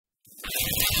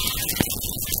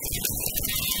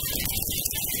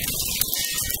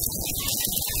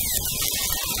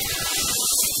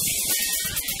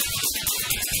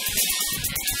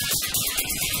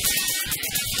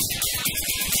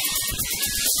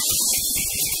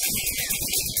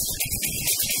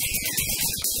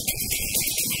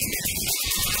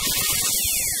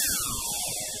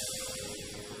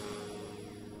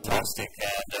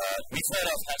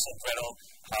asked Gretel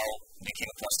how they came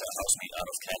across their house made out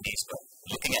of candies, but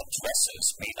looking at dresses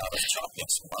made out of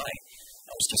chocolates,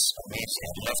 I was just amazed.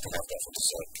 I'd love to have that for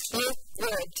dessert.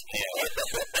 Good. Yeah.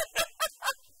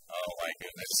 Oh my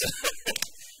goodness.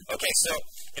 Okay, so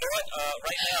you know what?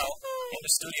 Right now in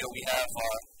the studio we have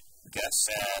our guest,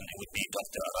 and it would be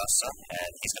Dr. Arasa,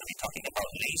 and he's going to be talking about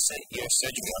laser ear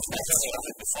surgery. I've never heard of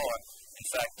it before. In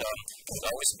fact, it would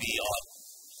always be on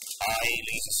eye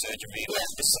laser surgery. Yeah.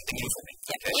 This is something new for me.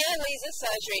 Okay. Ear laser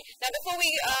surgery. Now, before we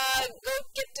go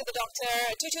get to the doctor,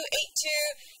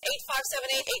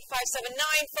 2282-8578-8579.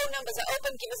 Phone numbers are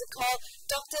open. Give us a call.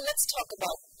 Doctor, let's talk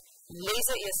about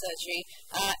laser ear surgery.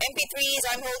 MP3s,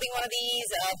 I'm holding one of these.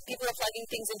 People are plugging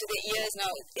things into their ears. Now,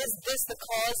 is this the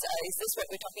cause? Is this what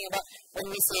we're talking about when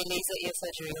we say laser ear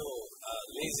surgery? No,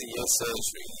 laser ear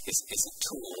surgery is a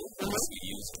tool that we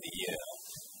use in the ear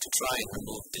to try and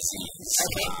remove disease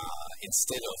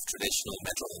instead of traditional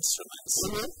metal instruments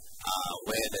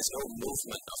where there's no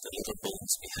movement of the little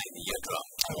bones behind the eardrum.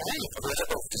 What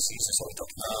type of diseases are we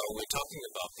talking about? We're talking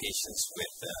about patients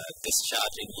with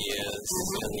discharging ears,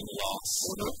 hearing loss,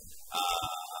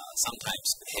 sometimes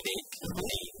headache,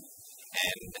 pain.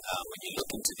 And when you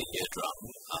look into the eardrum,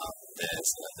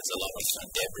 there's a lot of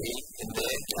debris in there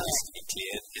that needs to be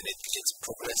cleared, and it's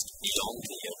progressed beyond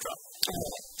the eardrum.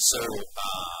 So,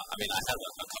 I have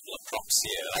a couple of props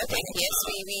here. Okay, yes,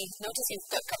 we noticed you've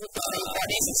got a couple of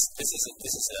things. This is an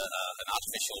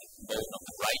artificial bone of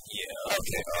the right ear.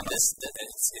 Okay. And this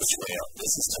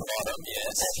is the bottom,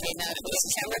 yes. Okay, now this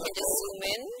camera can just zoom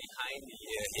in. Behind the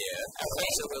ear here. Okay.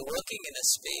 So we're working in a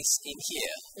space in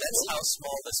here. That's how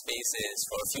small the space is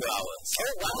for a few hours.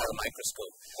 Oh, wow. Under a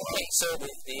microscope. Okay. So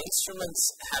the instruments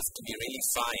have to be really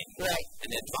fine. Right. And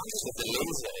the advantage of the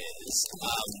laser is,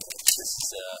 this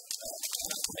is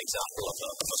an example of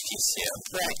a piece here.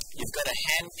 Right. You've got a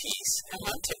hand piece, and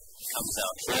one tip comes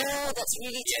out here. Oh, that's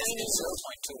really tiny. Yes,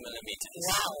 0.2 millimeters.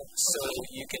 Wow. So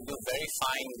you can do very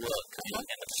fine work, and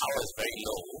the power is very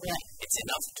low. Right. It's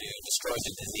enough to destroy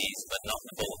the disease, but not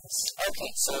the bones.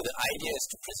 Okay. So the idea is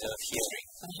to preserve hearing.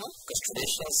 Because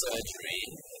traditional surgery,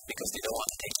 because they don't want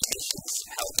to take the patient's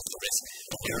health at risk,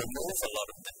 they remove a lot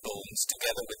of the bones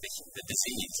together with the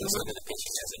disease, so that the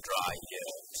patient has a dry ear.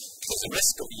 Because the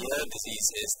risk of ear disease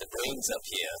is the brain's up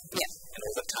here, and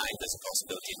over time there's a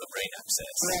possibility of a brain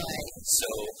abscess. Right. So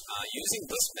using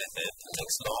this method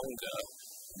takes longer,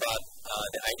 but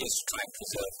the idea is to try and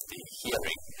preserve the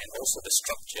hearing and also the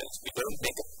structures. We don't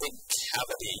make a big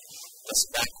cavity. This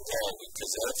back wall, we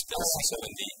preserve this, so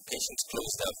when the patient's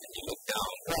closed up and you look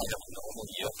down, you have a normal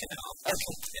ear canal.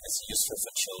 Okay. And it's useful for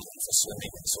children, for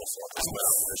swimming, and so forth as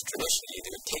well. Whereas traditionally,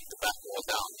 they would take the back wall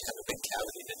down to have a big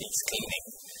cavity that needs cleaning.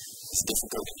 It's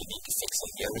difficult if you need to fix a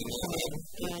hearing aid.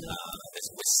 There's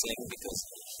whistling because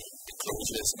the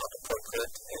closure is not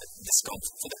appropriate,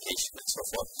 discomfort for the patient, and so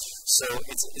forth. So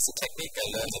it's a technique I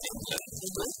learned in England.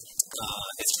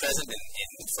 It's present in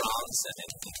France and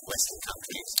in Western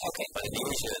countries. Okay. But in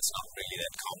Asia, it's not really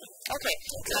that common. Okay.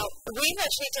 Now, we've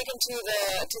actually taken to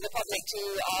the public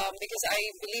because I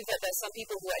believe that there's some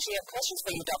people who actually have questions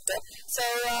for you, Doctor. So,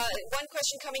 one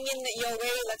question coming in your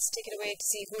way. Let's take it away to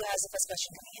see who has the first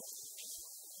question coming in.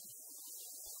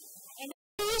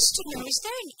 I used to know, is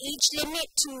there an age limit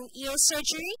to ear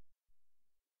surgery?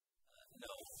 No.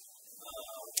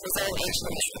 Is there an age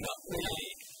limit? Not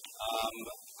really.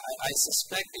 I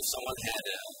suspect if someone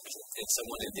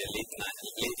in their late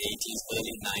 80s,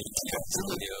 early 90s, they're a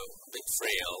bit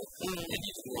frail, and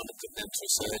you didn't want to put them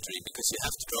through surgery because you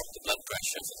have to drop the blood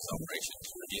pressure for the operation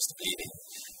to reduce the bleeding.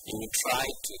 You would try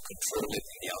to control it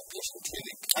in the outpatient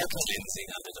clinic, cleansing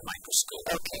under the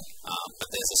microscope. Okay. But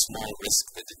there's a small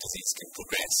risk that the disease can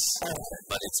progress.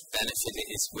 But its benefit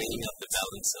is weighing up the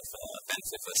balance of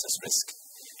benefit versus risk.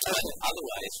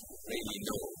 Otherwise, really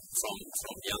no,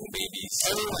 from young babies.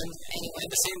 Anyone. And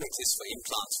the same exists for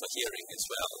implants for hearing as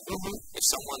well. If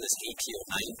someone is 80 or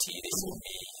 90, they should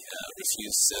be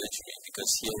refused surgery because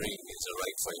hearing is a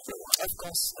right for everyone. Of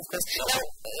course. Now,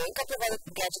 a couple of other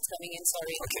gadgets coming in,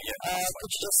 sorry. Okay, yeah. Could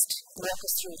you just walk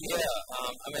us through? Yeah,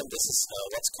 this is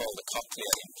what's called the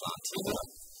cochlear implant here.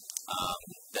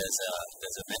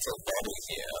 There's a metal body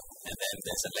here, and then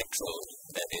there's an electrode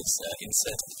that is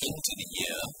inserted into the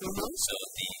ear. So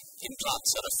the implant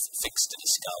sort of fixed to the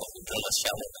skull. We drill a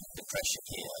shallow depression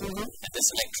here, and this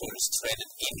electrode is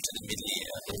threaded into the middle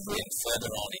ear and then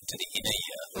further on into the inner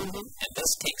ear. And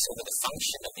this takes over the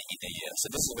function of the inner ear. So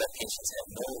this is where patients have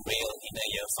no real inner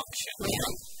ear function.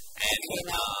 And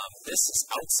this is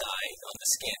outside on the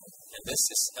skin, and this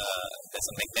is there's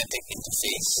a magnetic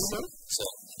interface. So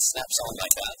snaps on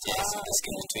like that, yes, the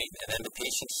skin between, and then the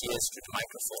patient hears through the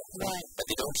microphone. Right. But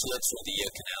they don't hear through the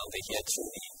ear canal, they hear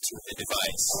through the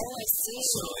device. Oh, I see.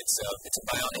 So it's a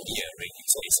bionic ear, really.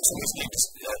 So basically,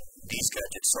 these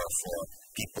gadgets are for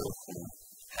people who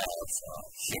have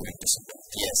hearing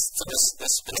disability. Yes, so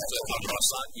this particular cochlear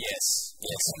implant, yes.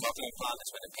 Cochlear implant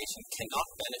is when a patient cannot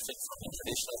benefit from a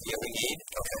traditional hearing aid.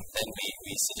 Okay. Then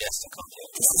we suggest a cochlear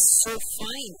implant. This is so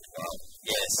fine. Well,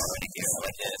 yes.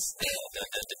 Yes.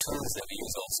 The tools that we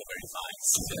use are also very fine.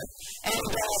 And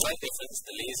the slight difference,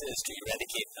 the laser is to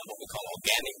eradicate what we call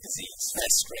organic disease,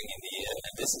 festering in the ear,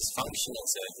 and this is functional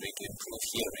surgery to improve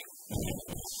hearing.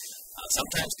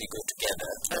 Sometimes they go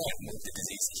together and move the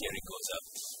disease, the hearing goes up.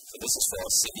 So this is for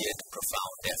severe to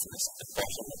profound deafness at the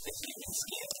bottom of the hearing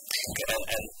scale. Okay,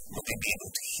 and would they be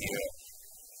able to hear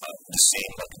the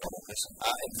same like a normal person?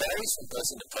 It varies from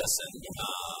person to person.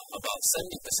 About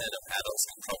 70% of adults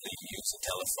can probably use a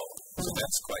telephone, so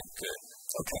that's quite good.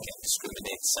 Okay, can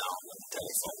discriminate sound on the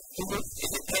telephone.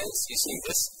 It depends. You see,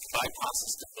 this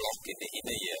bypasses the block in the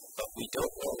inner ear, but we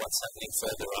don't know what's happening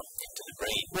further up into the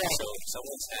brain. Right. So if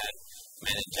someone's had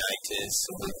meningitis,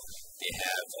 they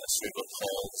have cerebral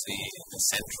palsy, the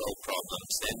central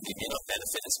problems, then they may not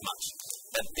benefit as much.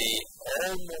 But they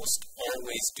almost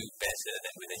always do better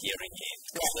than with a hearing aid.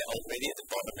 Because they're already at the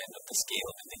bottom end of the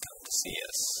scale when they come to see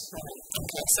us.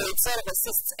 Okay, so it sort of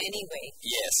assists anyway.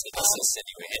 Yes, it assists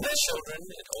anyway. And in children,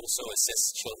 it also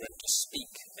assists children to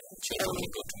speak. Children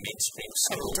can go to mainstream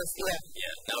school.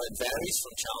 Yeah. Now it varies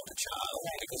from child to child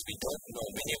because we don't know.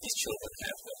 Many of these children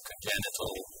have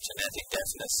congenital genetic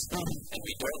deafness, and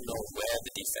we don't know where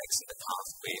the defects in the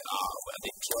pathway are. Are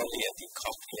they purely at the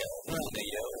cochlea or in the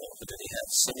ear, or do they have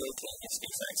simultaneous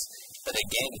defects? But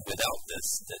again, without this,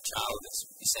 the child is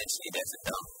essentially deaf and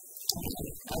dumb.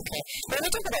 Okay. When we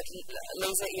talk about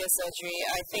laser ear surgery,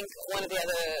 I think one of the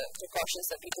other precautions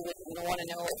that people would want to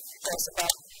know, of course,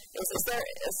 about is there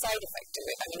a side effect to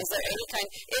it? I mean, is there any kind,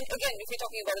 again, if you're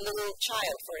talking about a little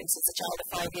child, for instance, a child of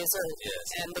 5 years old,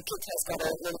 and the kid has got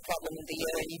a little problem in the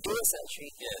ear and you do a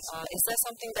surgery, is there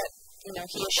something that he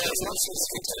or she wants to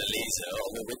stick to the laser,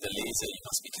 although with the laser you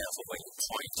must be careful when you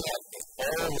point.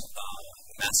 All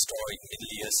mastoid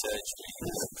middle ear surgery,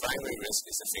 the primary risk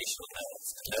is the facial nerve.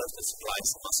 The nerve that supplies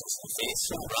the muscles of the face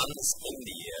runs in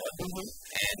the ear,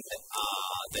 and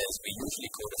we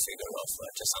usually quote a figure of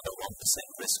just under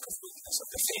 1% risk of weakness of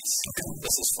the face.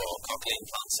 This is for cochlear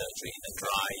implant surgery in a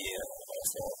dry ear, or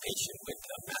for a patient with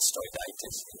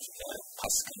mastoiditis, which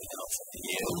pus coming out from the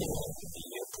ear, the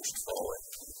ear pushed forward.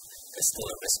 There's still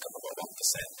a risk of about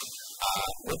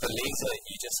 1%. With the laser,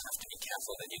 you just have to be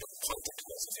careful that you don't point it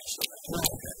towards the facial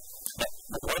nerve.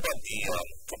 But what about the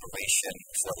preparation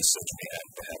for the surgery and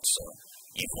perhaps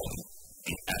even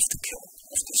the aftercare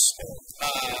of this ear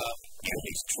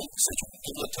surgery?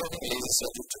 People are talking laser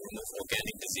surgery to remove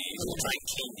organic disease. We try and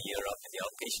clean the ear up in the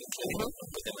outpatient clinic,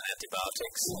 put them on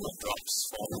antibiotics, drops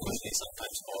formed usually,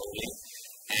 sometimes orally.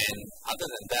 And other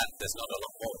than that, there's not a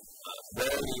lot more.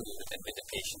 Rarely we would admit a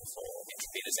patient for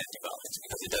intravenous antibiotics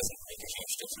because it doesn't make a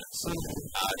huge difference.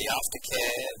 The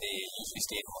aftercare, they usually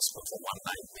stay in hospital for 1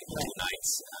 night, maybe 2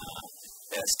 nights.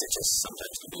 There are stitches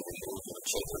sometimes to be removed, or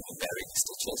children will bury the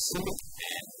stitches.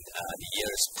 And the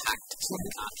ear is packed, so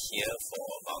they can't hear for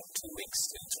about 2 weeks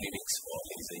to 3 weeks for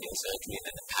laser ear surgery. And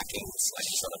then the packing is like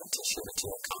sort of a tissue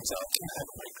material comes out and have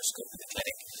a microscope in the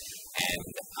clinic.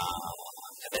 And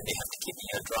then they have to keep the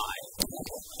ear dry.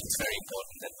 It's very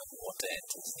important that when water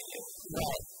enters the ear.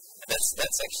 And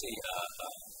that's actually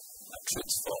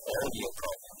truth for all ear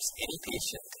problems. Any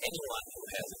patient, anyone who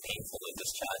has a painful or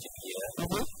discharging ear,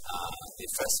 the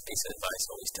first piece of advice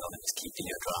I always tell them is keep the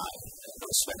ear dry, no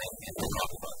sweating, and no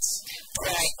cotton buds.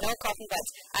 Right, no cotton buds.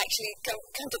 Actually,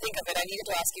 come to think of it, I needed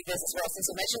to ask you this as well, since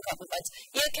you mentioned cotton buds.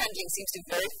 Ear candling seems to be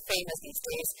very famous these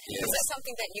days. Is that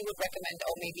something that you would recommend,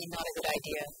 or maybe not a good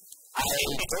idea? I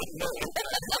don't know.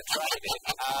 I've not tried it.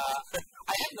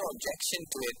 I have no objection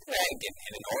to it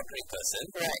in an ordinary person.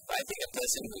 Right. But I think a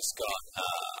person who's got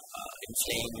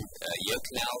inflamed ear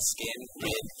canal skin,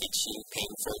 red, itchy,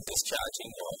 painful,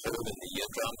 discharging, or hole in the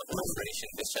eardrum, or perforation,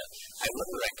 discharge, I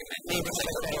wouldn't recommend it because I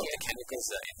don't know the chemicals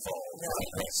are involved.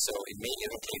 Right. So it may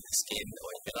irritate the skin, or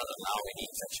it may not allow any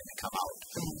infection to come out.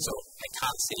 So I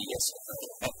can't say yes or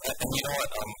no. And you know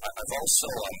what? I've also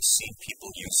seen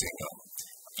people using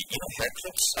hair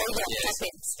clips. Oh, yeah,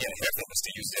 hairpins. Yeah, hair clips to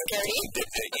use their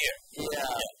ear.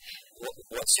 Yeah.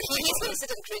 What's your opinion? He needs to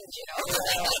sit and cringe,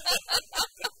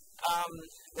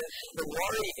 The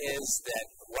worry is that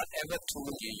whatever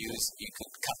tool you use, you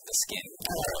could cut the skin.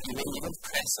 You may even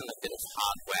press on a bit of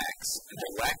hard wax, and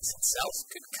the wax itself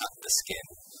could cut the skin.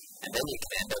 and then you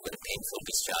can end up with a painful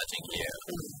discharging ear.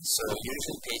 So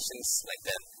usually patients like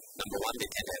that, number one, they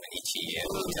tend to have an itchy ear.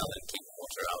 We tell them keep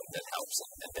water out, that helps.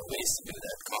 And there are ways to do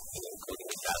that, coffee and coating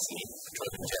with Vaseline,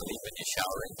 petroleum jelly when you're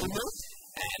showering.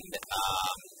 And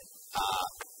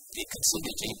they could see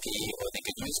the GP, or they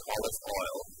could use olive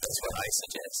oil. That's what I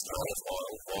suggest. Olive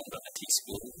oil warmed on a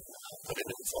teaspoon, put it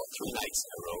in for 3 nights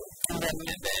in a row, and then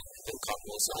the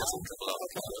cotton will so doesn't dribble out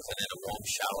of clothes, and then a warm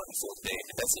shower the full day.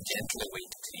 And that's a gentler way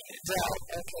to clean it. Right,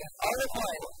 okay. Olive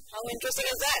oil. How interesting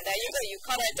is that? There you go. You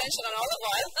caught our attention on olive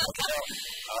oil.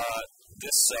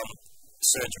 This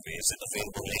surgery, is it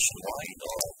available nationwide?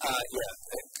 Or?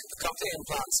 The cochlear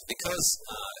implants, because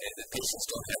the patients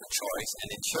don't have a choice, and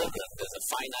in children there's a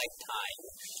finite time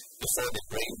before the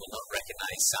brain will not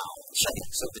recognize sound.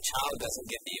 So the child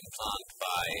doesn't get the implant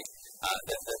by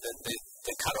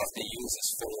the cutoff they use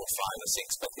is 4 or 5 or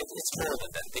 6, but it's more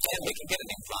than that. They can get an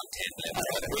implant 10,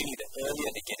 11, but really the earlier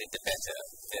they get it, the better.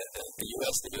 The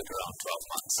US, they do it around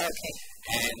 12 months. Okay.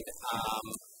 And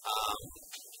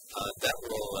that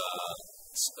will...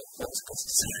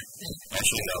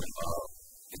 Actually,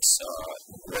 it's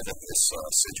whether this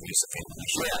surgery is available.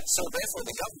 So therefore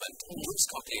the government gives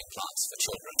cochlear implants for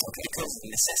children because the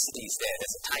necessity is there.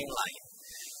 There's a timeline.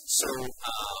 So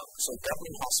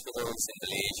government hospitals in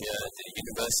Malaysia, the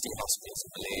university hospitals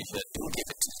in Malaysia do give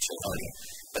it to the children.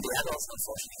 But the adults,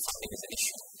 unfortunately, funding is an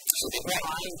issue. So they're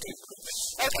trying to improve it.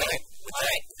 Okay. All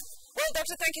right. Well,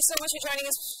 Doctor, thank you so much for joining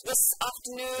us this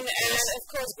afternoon and, of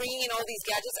course, bringing in all these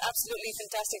gadgets. Absolutely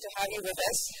fantastic to have you with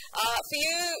us. For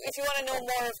you, if you want to know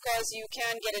more, of course, you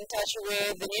can get in touch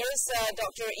with the nearest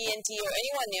doctor, ENT, or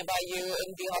anyone nearby you in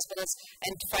the hospitals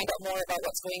and to find out more about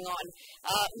what's going on.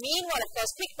 Meanwhile, of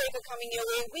course, quick break coming your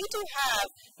way. We do have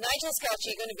Nigel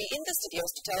Scalchi going to be in the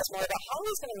studios to tell us more about how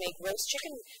he's going to make roast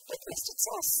chicken with mustard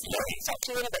sauce. Talk to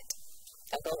you in a bit.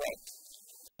 Don't go away.